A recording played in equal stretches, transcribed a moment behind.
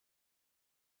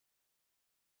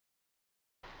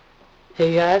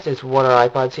Hey guys, it's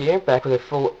WhatRiPods here, back with a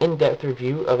full in-depth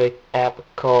review of an app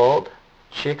called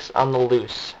Chicks on the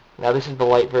Loose. Now this is the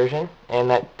light version, and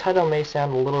that title may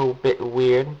sound a little bit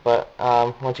weird, but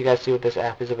once you guys see what this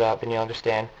app is about, then you'll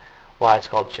understand why it's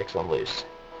called Chicks on the Loose.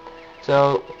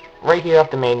 So, right here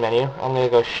off the main menu, I'm going to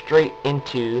go straight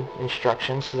into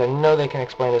instructions, because I know they can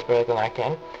explain this better than I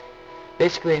can.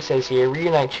 Basically it says here,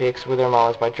 reunite chicks with their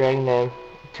mamas by dragging them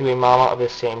to a mama of the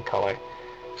same color.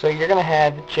 So you're going to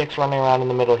have chicks running around in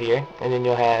the middle here, and then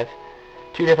you'll have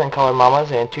two different color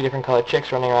mamas and two different color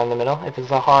chicks running around in the middle. If it's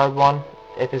the hard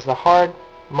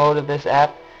mode of this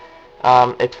app,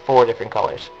 it's 4 different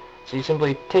colors. So you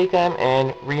simply take them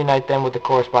and reunite them with the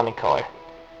corresponding color.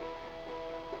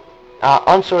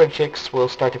 Unsorted chicks will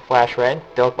start to flash red.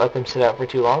 Don't let them sit out for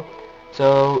too long.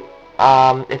 So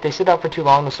if they sit out for too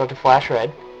long, they'll start to flash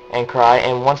red and cry,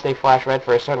 and once they flash red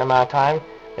for a certain amount of time,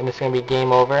 then it's going to be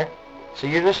game over. So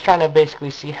you're just trying to basically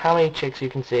see how many chicks you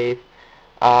can save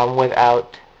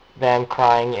without them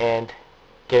crying and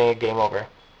getting a game over.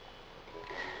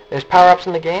 There's power-ups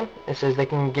in the game. It says they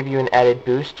can give you an added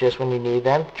boost just when you need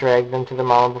them. Drag them to the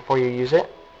mama before you use it.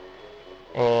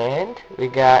 And we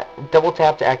got double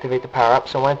tap to activate the power-up.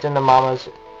 So when it's in the mama's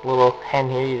little hen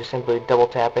here, you just simply double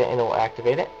tap it and it will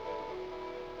activate it.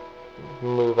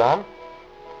 Move on.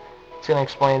 It's going to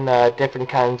explain the different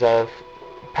kinds of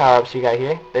power-ups you got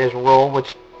here. There's roll,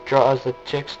 which draws the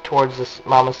chicks towards the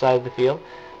mama's side of the field.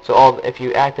 So if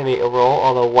you activate a roll,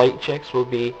 all the white chicks will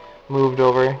be moved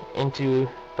over into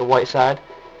the white side,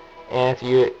 and if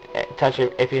you touch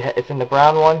it, if it's in the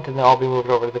brown one, then they'll all be moved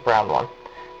over to the brown one.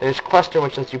 There's cluster,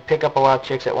 which lets you pick up a lot of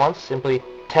chicks at once. Simply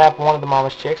tap one of the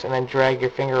mama's chicks and then drag your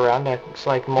finger around to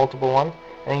select multiple ones,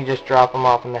 and then you just drop them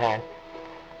off in the hen.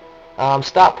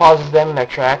 Stop pauses them in their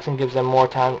tracks and gives them more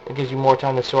time. It gives you more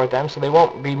time to sort them, so they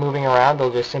won't be moving around.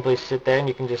 They'll just simply sit there, and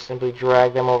you can just simply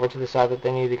drag them over to the side that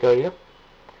they need to go to.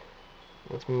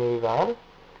 Let's move on,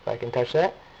 if I can touch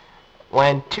that.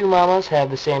 When 2 mamas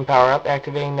have the same power-up,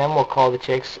 activating them will call the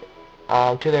chicks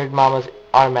to their mamas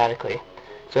automatically.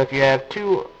 So if you have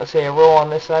 2, let's say a roll on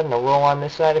this side and a roll on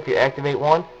this side, if you activate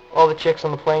one, all the chicks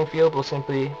on the playing field will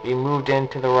simply be moved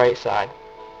into the right side,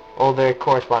 or their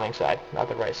corresponding side, not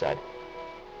the right side.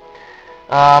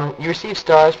 You receive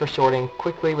stars for sorting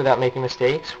quickly without making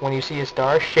mistakes. When you see a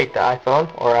star, shake the iPhone,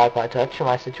 or iPod Touch in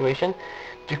my situation,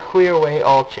 to clear away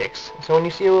all chicks. So when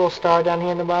you see a little star down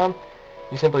here in the bottom,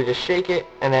 you simply just shake it,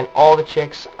 and then all the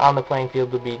chicks on the playing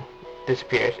field will be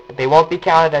disappeared. They won't be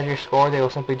counted as your score. They will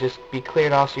simply just be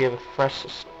cleared off, so you have a fresh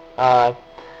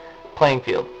playing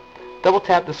field. Double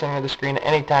tap the center of the screen at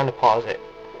any time to pause it.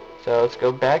 So let's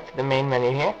go back to the main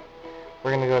menu here.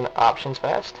 We're going to go into options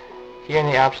fast. Here in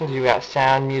the options, you've got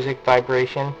sound, music,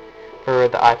 vibration for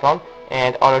the iPhone,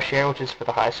 and auto share, which is for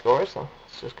the high scores. So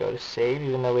let's just go to save,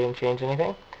 even though we didn't change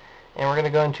anything. And we're going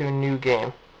to go into a new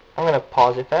game. I'm going to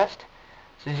pause it fast.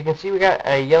 So as you can see, we got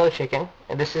a yellow chicken,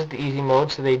 and this is the easy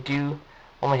mode, so they do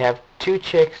only have 2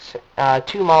 chicks,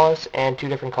 2 mamas, and 2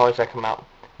 different colors that come out.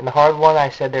 In the hard one, I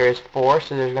said there is 4,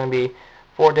 so there's going to be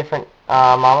 4 different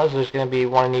mamas. There's going to be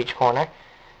 1 in each corner.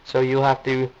 So you'll have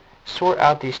to sort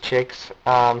out these chicks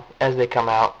as they come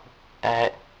out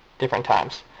at different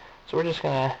times. So we're just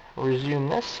going to resume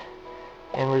this,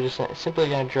 and we're just simply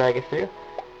going to drag it through.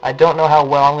 I don't know how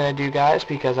well I'm going to do, guys,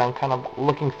 because I'm kind of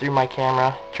looking through my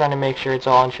camera, trying to make sure it's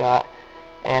all in shot,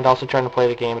 and also trying to play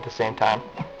the game at the same time.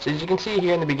 So as you can see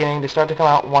here in the beginning, they start to come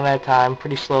out one at a time,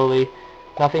 pretty slowly,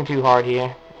 nothing too hard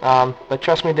here. But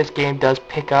trust me, this game does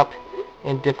pick up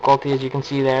in difficulty. As you can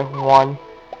see there, 1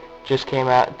 just came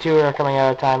out, 2 are coming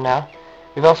out at a time now.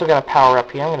 We've also got a power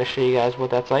up here. I'm going to show you guys what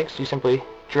that's like. So you simply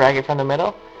drag it from the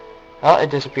middle. Oh,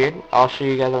 it disappeared. I'll show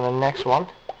you guys on the next one.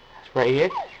 It's right here.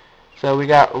 So we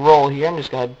got roll here. I'm just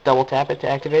going to double tap it to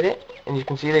activate it. And you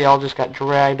can see they all just got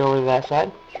dragged over to that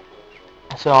side.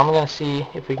 So I'm going to see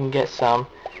if we can get some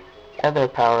other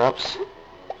power-ups.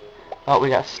 Oh, we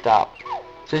got stop.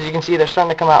 So as you can see, they're starting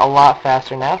to come out a lot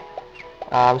faster now.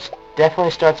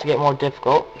 Definitely starts to get more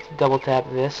difficult. Let's double tap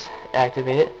this,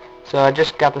 activate it. So I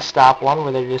just got the stop one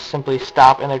where they just simply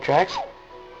stop in their tracks.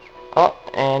 Oh,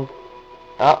 and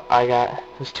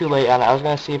it's too late on it. I was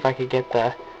going to see if I could get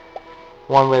the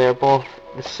one where they're both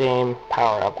the same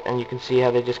power up, and you can see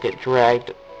how they just get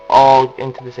dragged all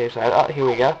into the safe side. Oh, here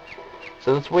we go.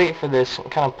 So let's wait for this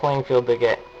kind of playing field to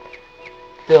get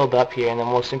filled up here, and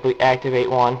then we'll simply activate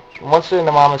one. Once they're in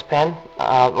the mama's pen,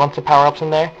 once the power up's in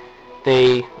there,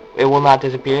 it will not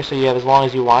disappear, so you have as long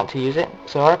as you want to use it.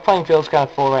 So our playing field is kind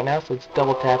of full right now, so let's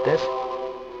double tap this.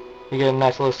 You get a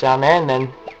nice little sound there, and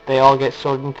then they all get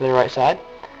sorted into the right side.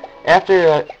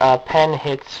 After a pen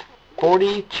hits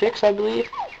 40 chicks, I believe,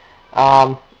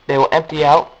 they will empty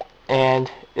out,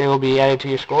 and it will be added to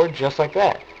your score just like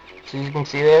that. So you can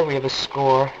see there we have a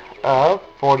score of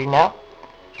 40 now.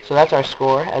 So that's our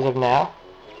score as of now,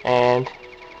 and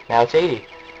now it's 80.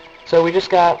 So we just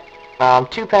got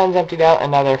 2 pens emptied out,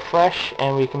 and now they're fresh,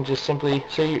 and we can just simply,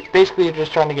 so you basically you're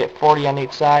just trying to get 40 on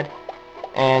each side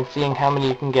and seeing how many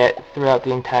you can get throughout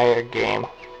the entire game.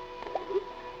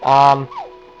 Oh,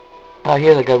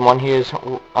 here's a good one. Here's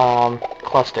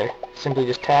cluster. Simply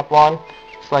just tap one,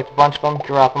 select a bunch of them,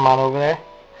 drop them on over there.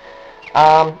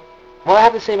 What I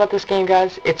have to say about this game,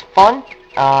 guys, it's fun.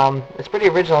 It's pretty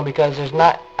original because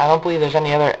I don't believe there's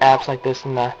any other apps like this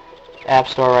in the App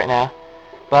Store right now.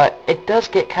 But it does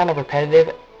get kind of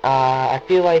repetitive. I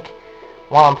feel like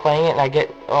while I'm playing it and I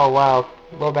get, oh wow,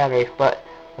 low battery, but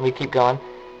let me keep going.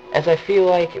 As I feel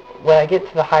like when I get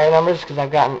to the higher numbers, because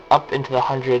I've gotten up into the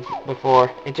hundreds before,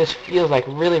 it just feels like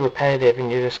really repetitive, and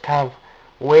you're just kind of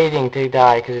waiting to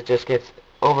die because it just gets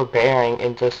overbearing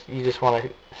and you just want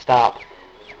to stop.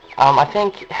 I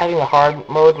think having the hard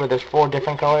mode where there's 4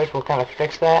 different colors will kind of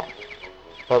fix that.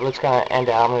 But let's kind of end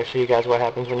out. I'm going to show you guys what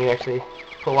happens when you actually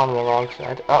put one on the wrong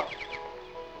side. Oh,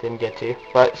 didn't get to.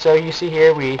 But so you see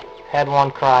here we had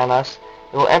one cry on us.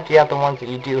 It will empty out the ones that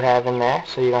you do have in there,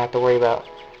 so you don't have to worry about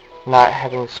not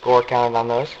having the score counted on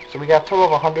those. So we got a total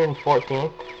of 114,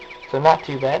 so not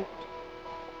too bad.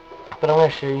 But I'm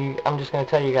going to show you, I'm just going to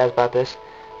tell you guys about this.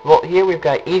 Well, here we've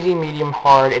got easy, medium,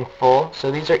 hard, and full.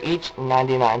 So these are each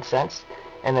 99 cents.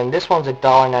 And then this one's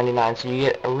 $1.99, so you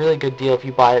get a really good deal if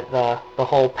you buy the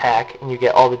whole pack and you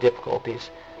get all the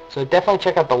difficulties. So definitely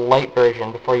check out the light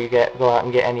version before you go out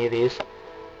and get any of these.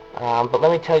 But let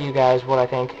me tell you guys what I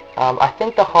think. I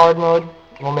think the hard mode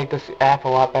will make this app a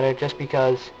lot better just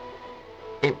because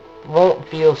it won't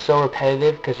feel so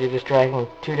repetitive because you're just dragging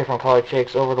 2 different colored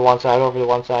chicks over to one side, over to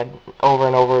one side, over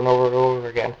and over and over and over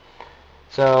again.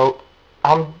 So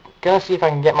I'm going to see if I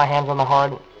can get my hands on the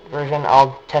hard version.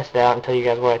 I'll test it out and tell you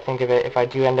guys what I think of it if I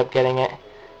do end up getting it.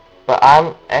 But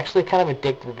I'm actually kind of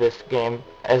addicted to this game.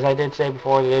 As I did say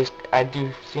before, I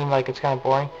do seem like it's kind of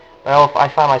boring. But I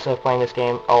find myself playing this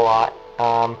game a lot.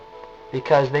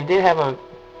 Because they did have a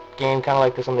game kind of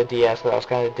like this on the DS that I was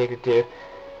kind of addicted to.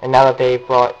 And now that they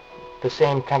brought the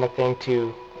same kind of thing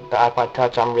to the iPod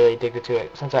Touch, I'm really addicted to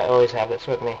it, since I always have this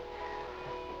with me.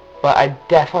 But I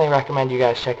definitely recommend you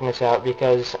guys checking this out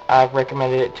because I've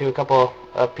recommended it to a couple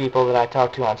of people that I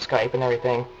talked to on Skype and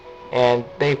everything, and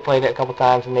they've played it a couple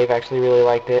times and they've actually really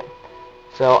liked it.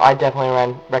 So I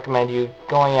definitely recommend you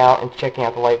going out and checking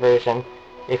out the light version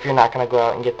if you're not going to go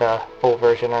out and get the full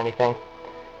version or anything.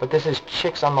 But this is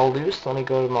Chicks on the Loose. Let me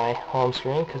go to my home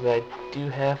screen because I do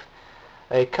have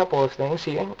a couple of things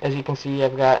here. As you can see,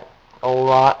 I've got a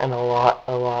lot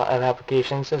of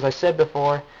applications. As I said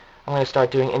before, I'm going to start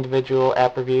doing individual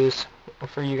app reviews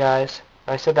for you guys.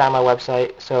 I said that on my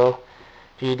website, so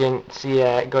if you didn't see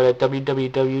it, go to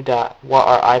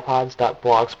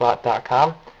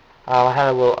www.WhatRiPods.blogspot.com. I had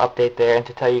a little update there, and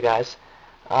to tell you guys,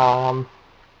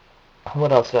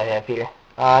 what else do I have here?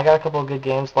 I got a couple of good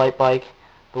games, Light Bike,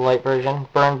 the light version,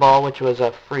 Burn Ball, which was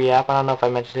a free app. I don't know if I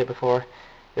mentioned it before.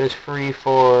 It was free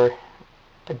for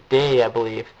a day, I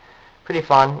believe. Pretty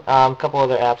fun. A couple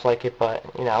other apps like it, but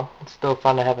you know, it's still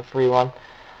fun to have a free one. A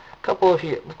couple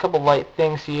light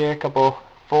things here. A couple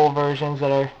full versions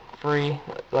that are free,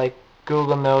 like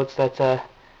Google Notes. That's a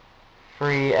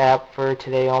free app for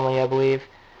today only, I believe.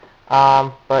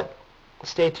 But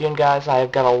stay tuned, guys.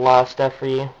 I've got a lot of stuff for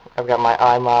you. I've got my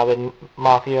iMob and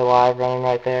Mafia Live running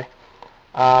right there.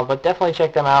 But definitely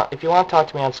check them out. If you want to talk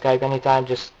to me on Skype anytime,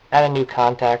 just add a new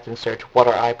contact and search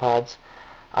WhatRiPods.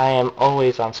 I am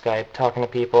always on Skype talking to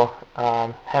people,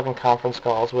 having conference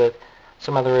calls with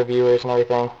some other reviewers and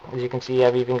everything. As you can see,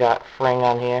 I've even got Fring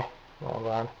on here. Hold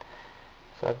on.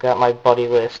 So I've got my buddy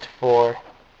list for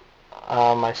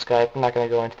my Skype. I'm not going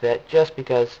to go into that just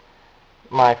because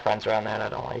my friends are on that. I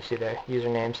don't want you to see their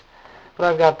usernames.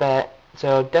 But I've got that.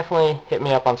 So definitely hit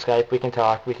me up on Skype. We can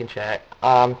talk. We can chat.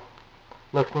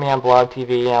 Look for me on Blog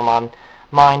TV. I'm on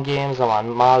Mind Games. I'm on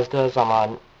Mazdas. I'm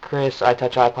on Chris, I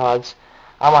Touch iPods.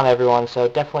 I'm on everyone, so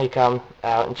definitely come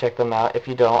out and check them out if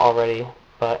you don't already.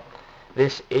 But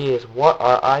this is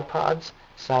WhatRiPods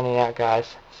signing out,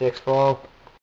 guys. 6-4.